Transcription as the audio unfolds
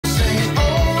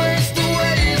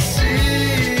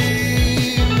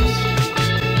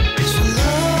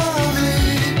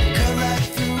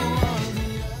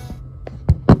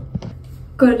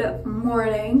Good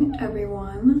morning,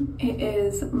 everyone. It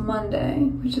is Monday,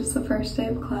 which is the first day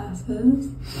of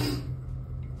classes.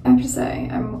 I have to say,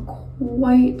 I'm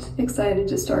quite excited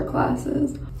to start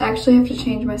classes. I actually have to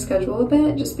change my schedule a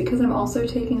bit just because I'm also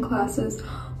taking classes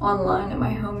online at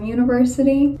my home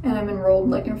university and I'm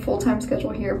enrolled like in a full-time schedule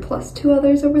here plus 2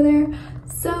 others over there.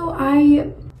 So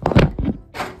I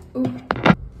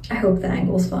hope the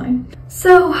angle's fine.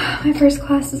 So my first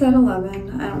class is at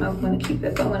 11. I don't know if I'm gonna keep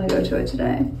it, but I'm gonna go to it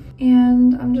today.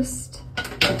 And I'm just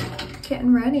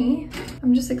getting ready.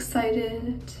 I'm just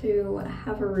excited to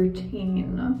have a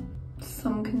routine,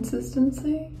 some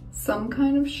consistency, some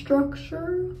kind of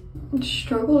structure. I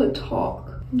struggle to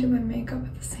talk and do my makeup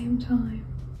at the same time.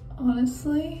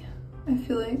 Honestly, I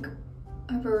feel like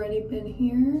I've already been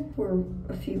here for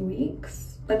a few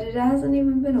weeks, but it hasn't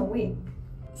even been a week.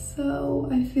 So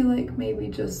I feel like maybe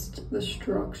just the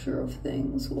structure of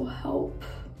things will help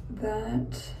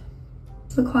that.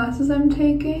 The classes I'm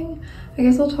taking, I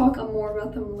guess I'll talk more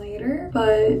about them later,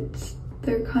 but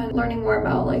they're kind of learning more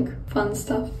about like fun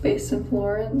stuff based in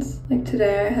Florence. Like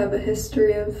today I have a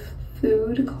history of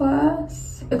food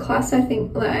class. The class I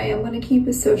think that I am going to keep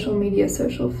is social media,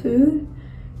 social food,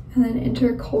 and then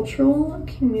intercultural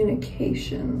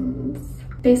communications.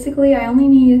 Basically, I only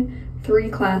need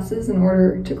 3 classes in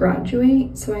order to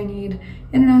graduate. So I need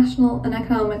international and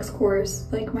economics course,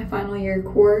 like my final year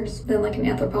course, then like an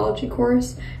anthropology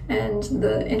course, and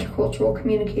the intercultural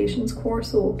communications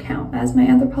course will count as my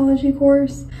anthropology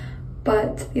course,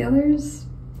 but the others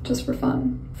just for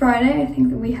fun. Friday, I think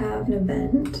that we have an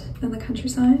event in the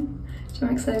countryside, so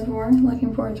I'm excited for,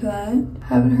 looking forward to that.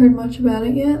 Haven't heard much about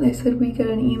it yet. They said we get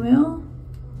an email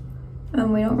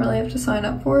and we don't really have to sign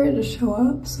up for it, just show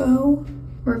up. So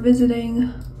we're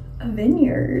visiting a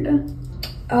vineyard.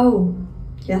 Oh,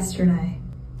 yesterday.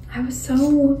 I was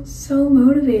so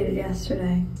motivated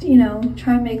yesterday. You know,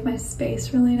 try and make my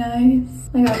space really nice.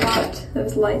 Like I bought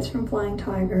those lights from Flying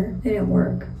Tiger. They didn't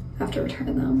work. I have to return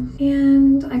them.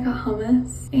 And I got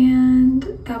hummus, and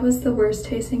that was the worst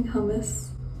tasting hummus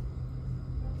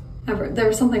ever. There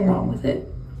was something wrong with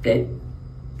it.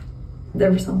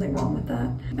 There was something wrong with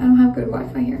that. I don't have good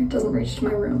Wi-Fi here. It doesn't reach to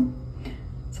my room.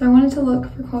 So I wanted to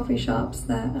look for coffee shops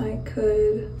that I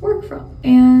could work from.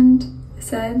 And they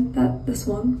said that this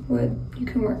one you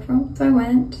can work from. So I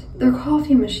went. Their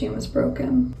coffee machine was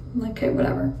broken. I'm like, okay,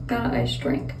 whatever. Got an iced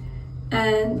drink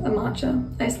and a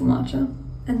matcha, iced matcha.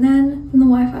 And then the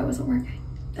Wi-Fi wasn't working.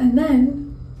 And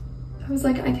then I was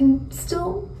like, I can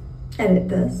still edit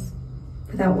this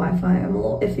without Wi-Fi. I'm a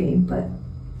little iffy, but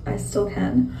I still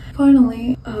can.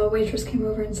 Finally, a waitress came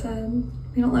over and said,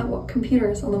 we don't let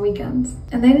computers on the weekends.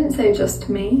 And they didn't say just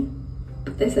to me,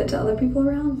 but they said to other people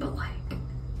around, but like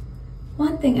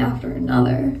one thing after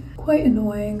another. Quite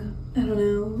annoying. I don't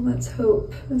know, let's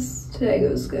hope today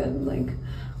goes good. Like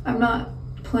I'm not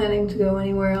planning to go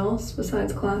anywhere else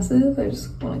besides classes. I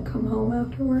just want to come home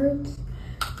afterwards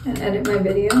and edit my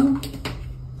video.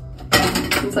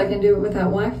 Since I can do it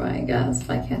without Wi-Fi, I guess.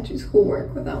 I can't do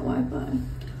schoolwork without Wi-Fi.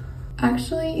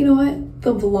 Actually, you know what?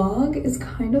 The vlog is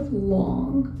kind of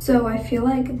long, so I feel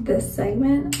like this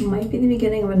segment might be the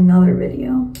beginning of another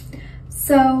video.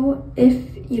 So if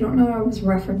you don't know what I was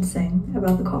referencing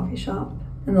about the coffee shop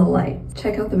and the light,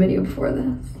 check out the video before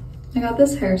this. I got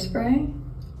this hairspray,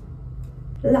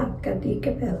 Lacca di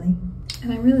Capelli,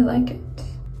 and I really like it.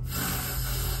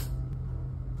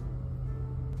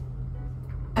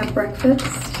 At breakfast,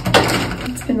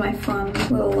 it's been my fun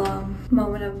little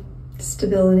moment of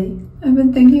stability. I've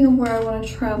been thinking of where I want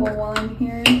to travel while I'm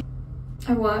here.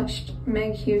 I watched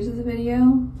Meg Hughes' video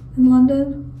in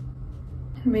London.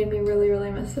 It made me really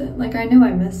miss it. Like I knew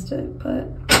I missed it, but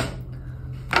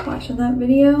watching that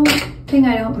video, thing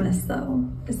I don't miss though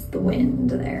is the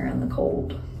wind there and the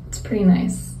cold. It's pretty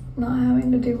nice not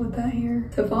having to deal with that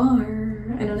here. So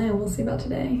far, I don't know, we'll see about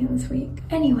today and this week.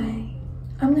 Anyway,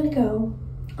 I'm gonna go.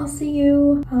 I'll see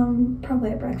you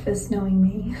probably at breakfast, knowing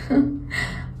me.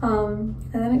 And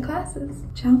then at classes.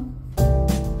 Ciao.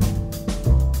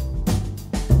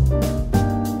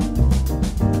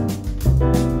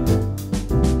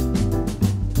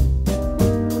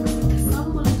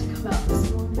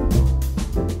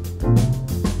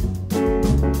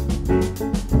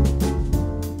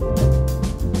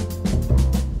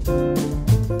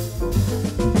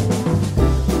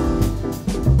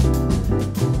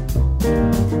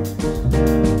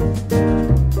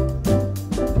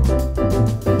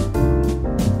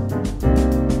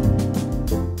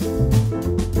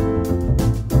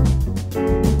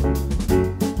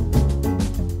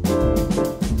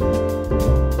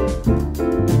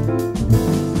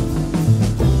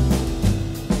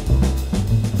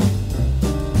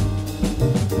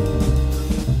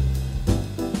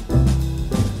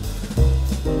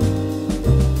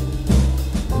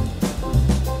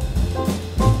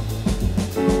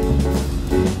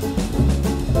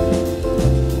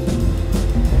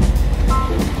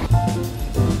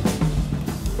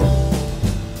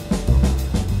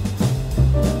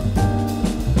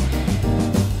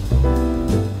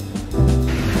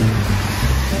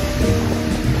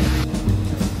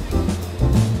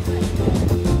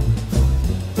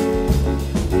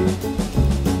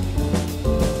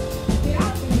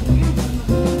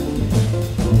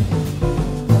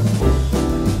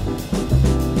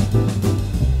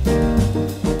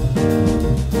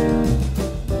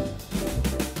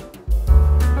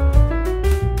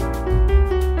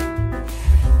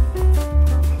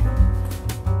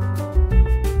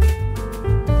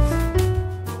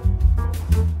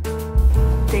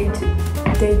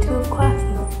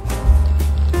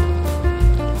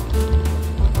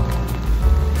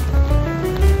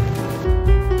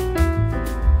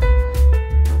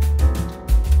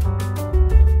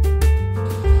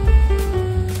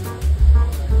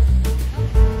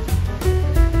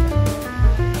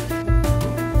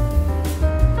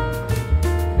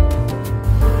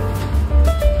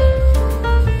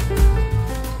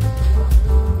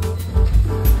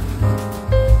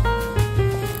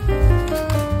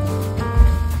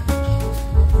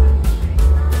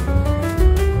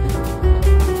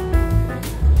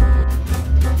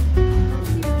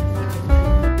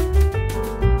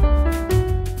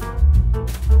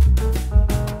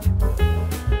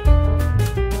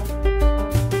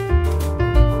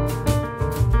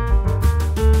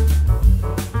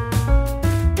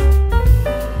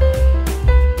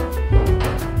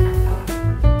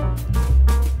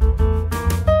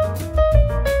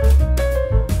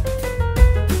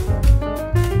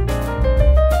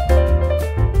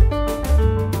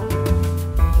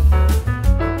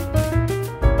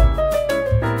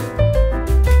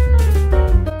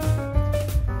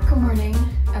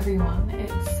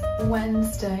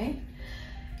 Wednesday.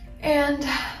 And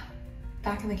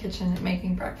back in the kitchen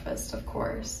making breakfast, of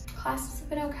course. Classes have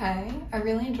been okay. I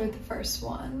really enjoyed the first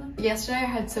one. Yesterday I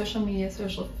had social media,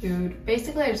 social food.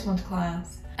 Basically I just went to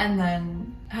class and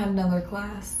then had another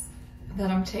class that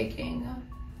I'm taking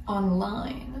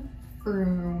online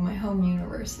through my home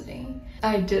university.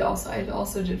 I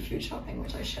also did food shopping,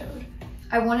 which I showed.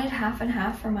 I wanted half and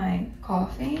half for my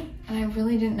coffee, and I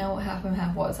really didn't know what half and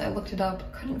half was. I looked it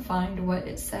up, couldn't find what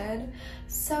it said.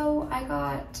 So I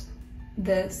got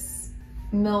this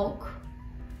milk.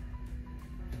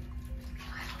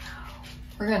 I don't know.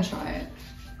 We're gonna try it.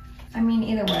 I mean,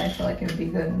 either way, I feel like it would be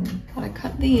good. Gotta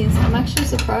cut these. I'm actually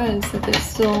surprised that they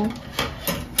still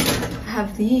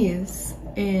have these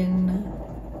in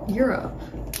Europe.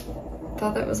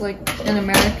 Thought that was like an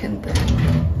American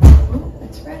thing. Ooh,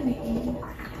 it's ready.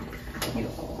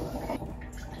 Beautiful. Okay.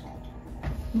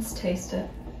 Let's taste it.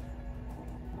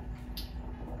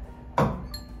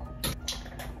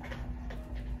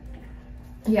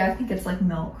 Yeah, I think it's like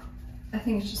milk. I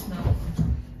think it's just milk.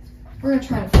 We're gonna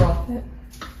try to froth it.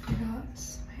 I got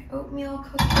my oatmeal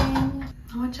cooking.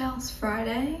 What else?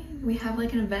 Friday, we have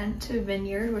like an event to a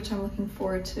vineyard, which I'm looking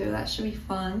forward to. That should be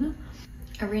fun.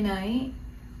 Every night,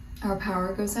 our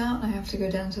power goes out. I have to go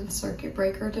down to the circuit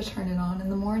breaker to turn it on in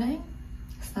the morning.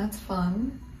 So that's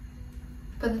fun.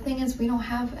 But the thing is, we don't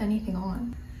have anything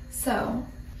on. So,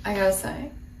 I gotta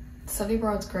say, study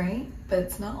abroad's great, but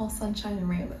it's not all sunshine and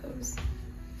rainbows.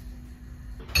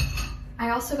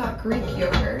 I also got Greek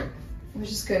yogurt,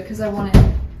 which is good because I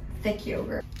wanted thick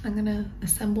yogurt. I'm gonna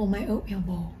assemble my oatmeal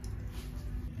bowl.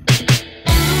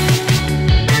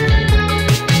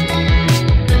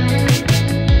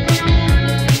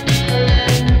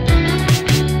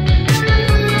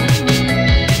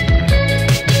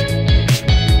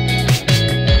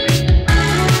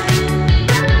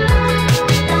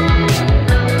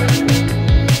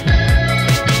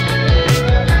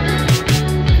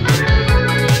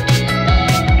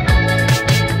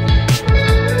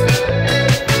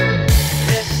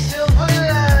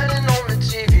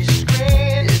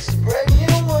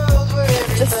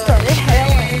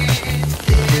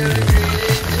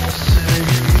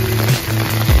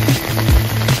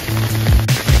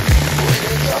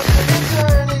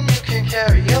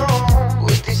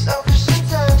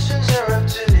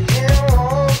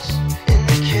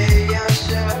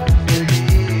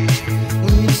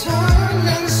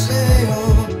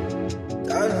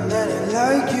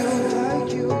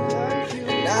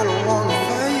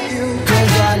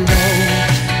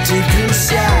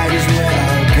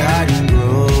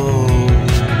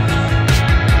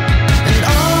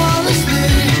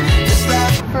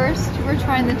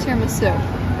 The tiramisu,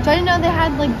 which I didn't know they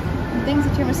had like things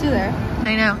of tiramisu there.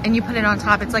 I know, and you put it on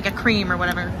top. It's like a cream or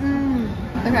whatever.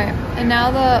 Okay, and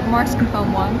now the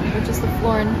mascarpone one, which is the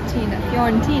Fiorentina.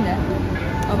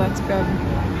 Oh, that's good.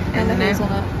 And the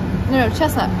hazelnut. No,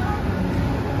 chestnut.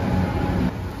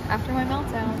 After my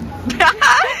meltdown.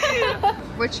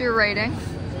 What's your rating?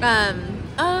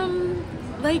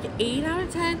 Like 8 out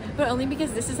of 10, but only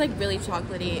because this is like really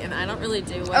chocolatey, and I don't really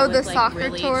do well with the like soccer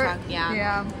really tort.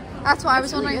 Yeah. That's why I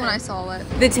was wondering when I saw it.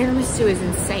 The tiramisu is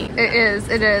insane. It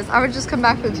is. I would just come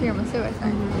back for the tiramisu, I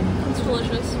think. It's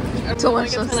delicious.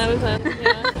 Delicious. Like a 10 out of 10.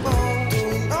 Yeah.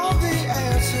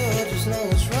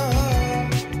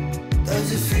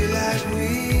 Does it feel like we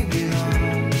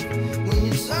belong? When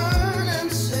you turn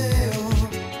and say, oh,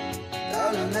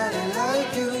 darling, that I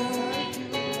like you,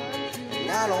 and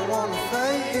I don't wanna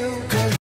fight